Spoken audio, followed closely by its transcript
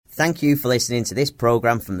Thank you for listening to this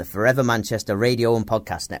programme from the Forever Manchester Radio and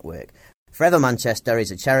Podcast Network. Forever Manchester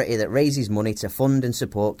is a charity that raises money to fund and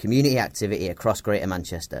support community activity across Greater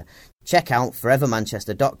Manchester. Check out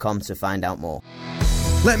forevermanchester.com to find out more.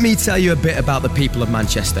 Let me tell you a bit about the people of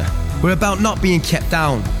Manchester. We're about not being kept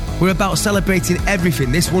down. We're about celebrating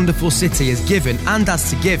everything this wonderful city has given and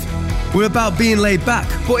has to give. We're about being laid back,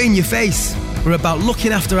 but in your face. We're about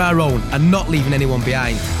looking after our own and not leaving anyone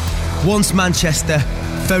behind. Once Manchester,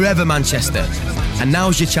 forever Manchester. And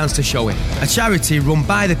now's your chance to show it. A charity run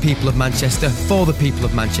by the people of Manchester for the people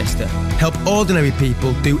of Manchester. Help ordinary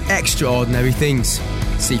people do extraordinary things.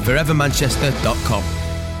 See forevermanchester.com.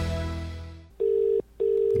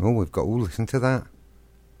 Oh, we've got to listen to that.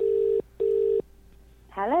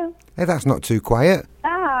 Hello? Hey, that's not too quiet.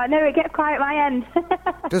 Ah, no, it gets quiet at my end.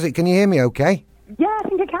 Does it? Can you hear me okay? Yeah, I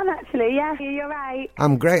think I can actually, yeah. You're right.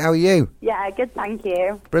 I'm great, how are you? Yeah, good, thank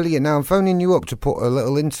you. Brilliant. Now, I'm phoning you up to put a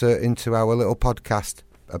little insert into our little podcast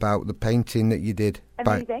about the painting that you did.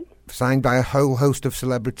 Amazing. Signed by a whole host of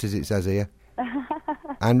celebrities, it says here.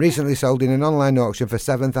 And recently sold in an online auction for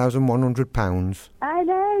 £7,100. I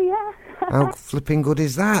know, yeah. How flipping good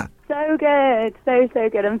is that? So good, so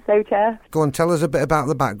good. I'm so chuffed. Go on, tell us a bit about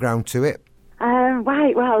the background to it.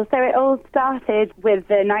 Right, well, so it all started with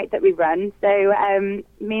the night that we run. So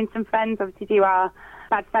me and some friends obviously do our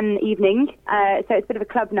Bad Fun evening. So it's a bit of a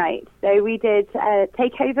club night. So we did a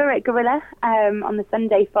takeover at Gorilla on the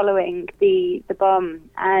Sunday following the bomb.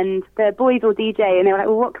 And the boys all DJ, and they were like,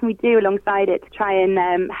 well, what can we do alongside it to try and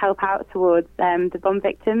help out towards the bomb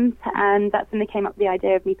victims? And that's when they came up with the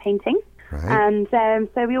idea of me painting. Right. And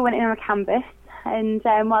so we all went in on a canvas. And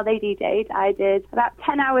while they DJ'd, I did about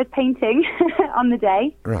 10 hours painting on the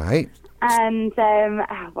day. Right. And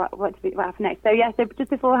what happened next? So just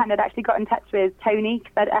beforehand, I'd actually got in touch with Tony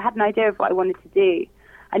because I had an idea of what I wanted to do.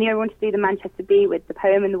 I knew I wanted to do the Manchester Bee with the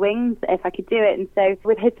poem and the wings, if I could do it. And so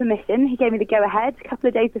with his permission, he gave me the go-ahead a couple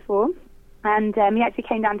of days before. And he actually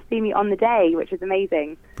came down to see me on the day, which was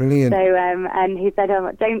amazing. Brilliant. So and he said,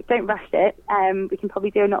 don't rush it. We can probably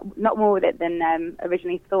do not more with it than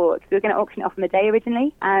originally thought. Because we were going to auction it off on the day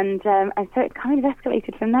originally, and so it kind of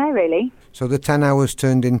escalated from there, really. So the 10 hours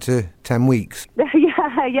turned into 10 weeks. yeah.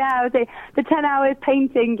 I would say the 10 hours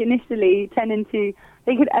painting initially turned into I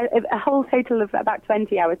think a whole total of about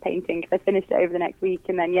 20 hours painting because I finished it over the next week,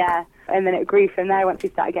 and then it grew from there once we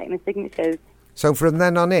started getting the signatures. So from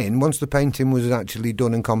then on in, once the painting was actually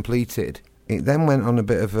done and completed, it then went on a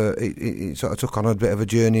bit of it sort of took on a bit of a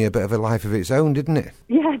journey, a bit of a life of its own, didn't it?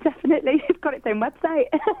 Yeah, definitely. It's got its own website.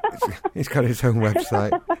 It's got its own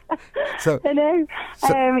website. So I know.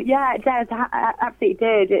 Yeah, it does. Absolutely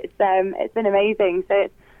did. It's been amazing. So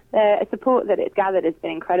it's the support that it's gathered has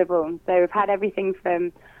been incredible. So we've had everything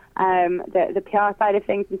from the PR side of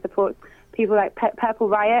things and support. People like Purple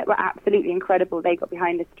Riot were absolutely incredible. They got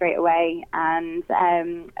behind us straight away, and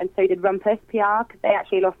so did Rumpus PR because they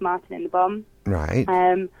actually lost Martin in the bomb. Right.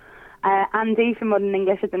 Andy from Modern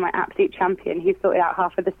English has been my absolute champion. He's sorted out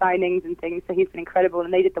half of the signings and things, so he's been incredible.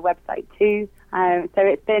 And they did the website too. So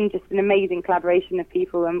it's been just an amazing collaboration of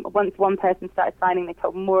people. And once one person started signing, they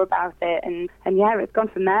told more about it. And yeah, it's gone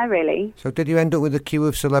from there, really. So did you end up with a queue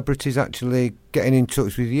of celebrities actually getting in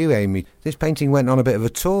touch with you, Amy? This painting went on a bit of a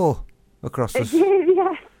tour across the...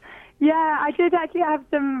 Yes. Yeah, I did actually have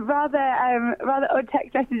some rather odd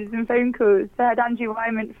text messages and phone calls. So I had Andrew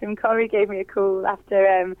Wyman from Corrie gave me a call after...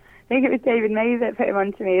 I think it was David May that put him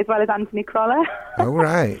on to me, as well as Anthony Croller. Oh,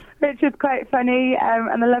 right. Which was quite funny.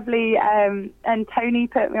 And the lovely... and Tony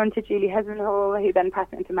put me on to Julie Hesmanhall, who then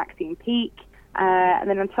passed it on to Maxine Peake. And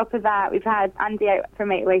then on top of that, we've had Andy out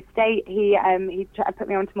from 808 State. He put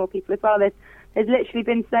me on to more people as well. There's literally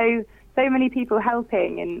been so many people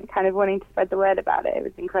helping and kind of wanting to spread the word about it. It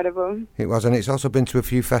was incredible. It was, and it's also been to a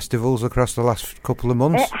few festivals across the last couple of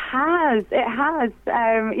months. It has.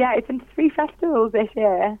 Yeah, it's been to 3 festivals this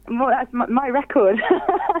year. That's my record.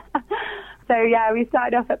 So, yeah, we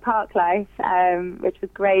started off at Parklife, which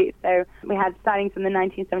was great. So we had signings from the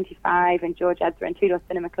 1975 and George Ezra and Two Door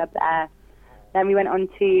Cinema Club there. Then we went on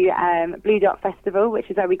to Blue Dot Festival, which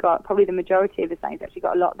is where we got probably the majority of the signings. Actually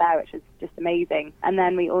got a lot there, which was just amazing. And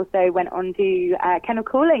then we also went on to Kennel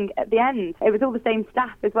Calling at the end. It was all the same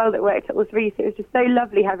staff as well that worked at all 3, so it was just so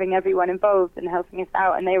lovely having everyone involved and helping us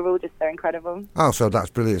out, and they were all just so incredible. Oh, so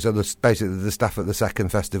that's brilliant. So basically the staff at the second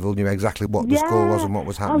festival knew exactly what the score was and what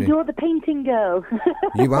was happening. Oh, you're the painting girl.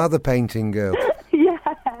 You are the painting girl. Yeah.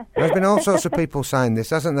 There's been all sorts of people sign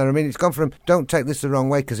this, hasn't there? I mean, it's gone from, don't take this the wrong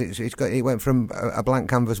way, because it went from a blank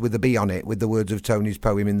canvas with a B on it, with the words of Tony's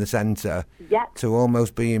poem in the centre, to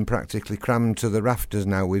almost being practically crammed to the rafters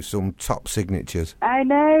now with some top signatures. I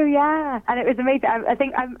know, yeah. And it was amazing. I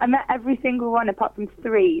think I met every single one apart from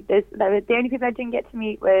 3. The only people I didn't get to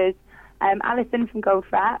meet was Alison from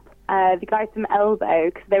Goldfrapp, the guys from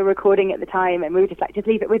Elbow, because they were recording at the time, and we were just like, just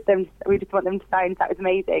leave it with them. We just want them to sign. So that was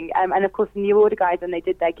amazing. And of course, the New Order guys, when they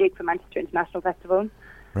did their gig for Manchester International Festival.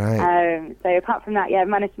 Right. So apart from that, I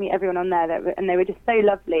managed to meet everyone on there, and they were just so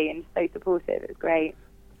lovely and so supportive. It was great.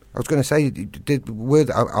 I was going to say,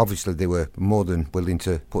 obviously they were more than willing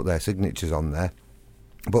to put their signatures on there.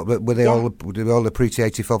 But were they all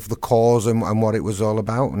appreciative of the cause and what it was all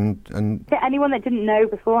about? And anyone that didn't know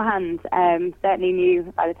beforehand certainly knew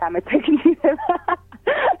by the time I'd spoken to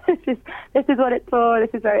them. This is what it's for,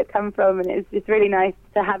 this is where it's come from, and it's just really nice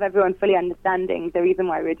to have everyone fully understanding the reason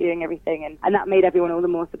why we were doing everything, and that made everyone all the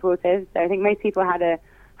more supportive. So I think most people had a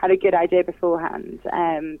good idea beforehand.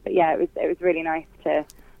 But yeah, it was really nice to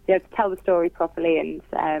be able to tell the story properly,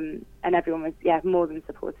 and everyone was more than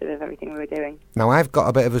supportive of everything we were doing. Now, I've got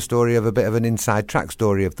a bit of an inside track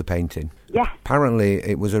story of the painting. Yes. Apparently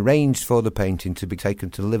it was arranged for the painting to be taken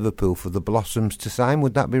to Liverpool for the Blossoms to sign.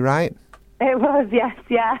 Would that be right? It was, yes,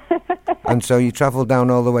 yeah. And so you travelled down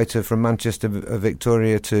all the way from Manchester,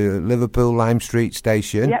 Victoria to Liverpool, Lime Street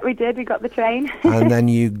Station. Yeah, we did. We got the train. And then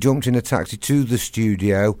you jumped in a taxi to the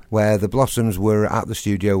studio, where the Blossoms were at the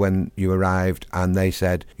studio when you arrived, and they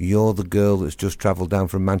said, "You're the girl that's just travelled down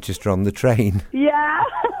from Manchester on the train." Yeah.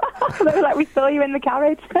 They were like, "We saw you in the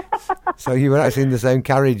carriage." So you were actually in the same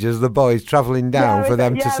carriage as the boys, travelling down for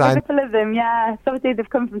them to sign? Yeah, a couple of them, yeah. So obviously they've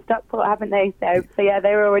come from Stockport, haven't they? So yeah,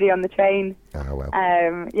 they were already on the train. Oh, well.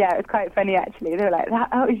 Yeah, it was quite funny, actually. They were like,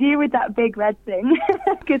 "Oh, it was you with that big red thing?"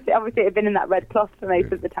 Because obviously it had been in that red cloth for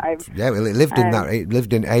most of the time. Yeah, well, it lived in that. It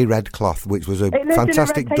lived in a red cloth, which was a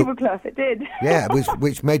fantastic... It lived in a red tablecloth, it did. Yeah,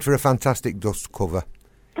 which made for a fantastic dust cover.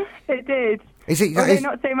 It did. Although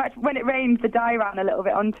not so much. When it rained, the dye ran a little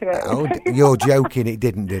bit onto it. Oh, you're joking! It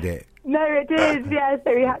didn't, did it? No, it did. Yeah,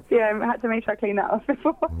 so we had to make sure I clean that off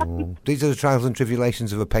before. Oh, these are the trials and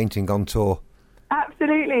tribulations of a painting on tour.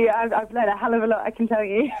 Absolutely, I've learned a hell of a lot, I can tell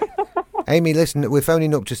you. Amy, listen, we're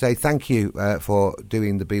phoning up to say thank you for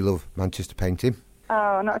doing the Be Love Manchester painting.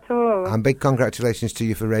 Oh, not at all. And big congratulations to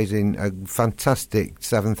you for raising a fantastic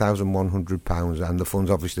 £7,100, and the fund's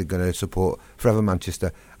obviously going to support Forever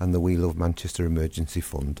Manchester and the We Love Manchester Emergency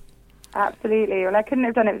Fund. Absolutely. Well, I couldn't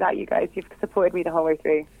have done it without you guys. You've supported me the whole way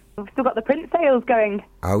through. We've still got the print sales going.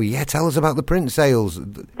 Oh, yeah, tell us about the print sales.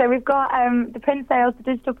 So we've got the print sales, the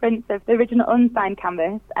digital prints of the original unsigned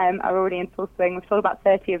canvas are already in full swing. We've sold about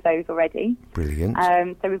 30 of those already. Brilliant.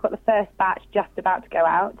 So we've got the first batch just about to go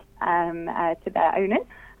out to their owners.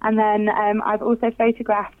 And then I've also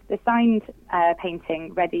photographed the signed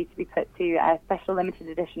painting ready to be put to a special limited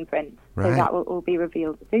edition print. Right. So that will all be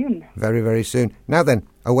revealed soon. Very, very soon. Now then,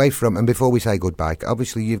 away from, and before we say goodbye,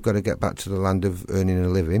 obviously you've got to get back to the land of earning a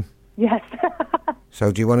living. Yes.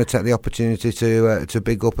 So do you want to take the opportunity to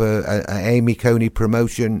big up a Amy Coney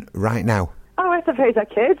promotion right now? Oh, I suppose I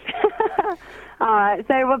could.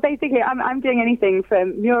 Well, basically, I'm doing anything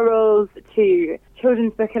from murals to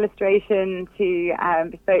children's book illustration to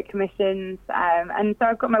bespoke commissions. And so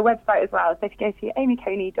I've got my website as well. So if you go to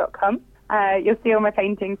amyconey.com, you'll see all my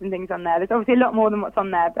paintings and things on there. There's obviously a lot more than what's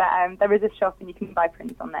on there, but there is a shop and you can buy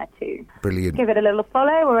prints on there too. Brilliant. Give it a little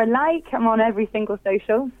follow or a like. I'm on every single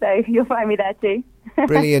social, so you'll find me there too.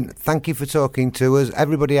 Brilliant. Thank you for talking to us.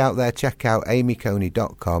 Everybody out there, check out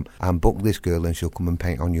amyconey.com and book this girl and she'll come and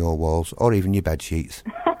paint on your walls or even your bed sheets.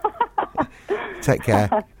 Take care.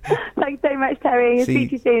 Thanks so much, Terry. See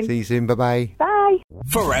you soon. See you soon. Bye-bye. Bye.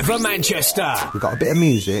 Forever Manchester. We've got a bit of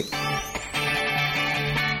music.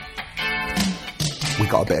 We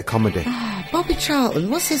got a bit of comedy. Bobby Charlton,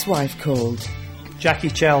 what's his wife called? Jackie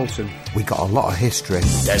Charlton. We got a lot of history.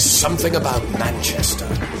 There's something about Manchester,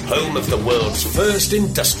 home of the world's first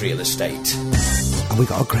industrial estate. And we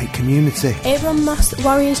got a great community. Avon Moss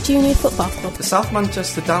Warriors Junior Football Club. The South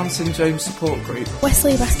Manchester Down Syndrome Support Group.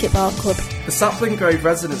 Wesley Basketball Club. The Sapling Grove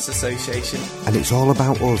Residents Association. And it's all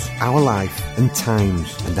about us, our life and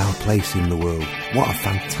times and our place in the world. What a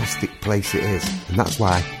fantastic place it is. And that's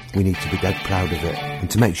why we need to be dead proud of it and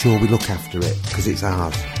to make sure we look after it, because it's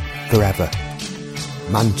ours forever.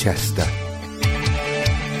 Manchester.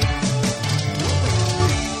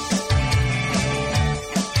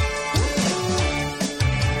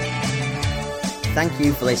 Thank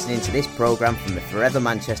you for listening to this programme from the Forever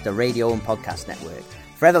Manchester Radio and Podcast Network.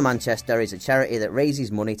 Forever Manchester is a charity that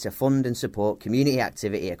raises money to fund and support community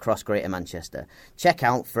activity across Greater Manchester. Check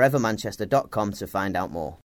out forevermanchester.com to find out more.